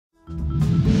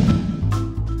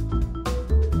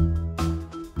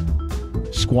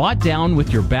Squat down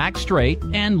with your back straight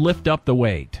and lift up the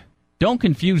weight. Don't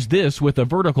confuse this with a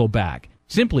vertical back.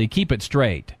 Simply keep it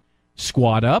straight.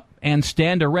 Squat up and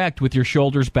stand erect with your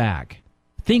shoulders back.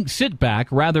 Think sit back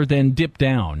rather than dip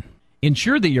down.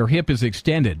 Ensure that your hip is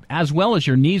extended, as well as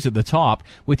your knees at the top,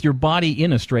 with your body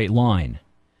in a straight line.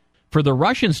 For the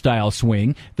Russian-style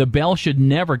swing, the bell should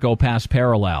never go past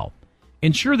parallel.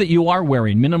 Ensure that you are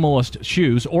wearing minimalist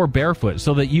shoes or barefoot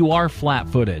so that you are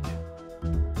flat-footed.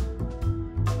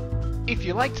 If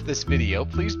you liked this video,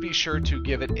 please be sure to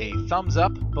give it a thumbs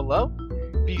up below.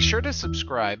 Be sure to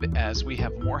subscribe as we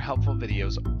have more helpful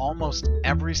videos almost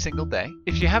every single day.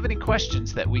 If you have any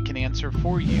questions that we can answer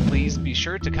for you, please be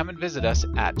sure to come and visit us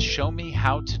at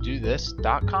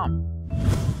showmehowtodothis.com.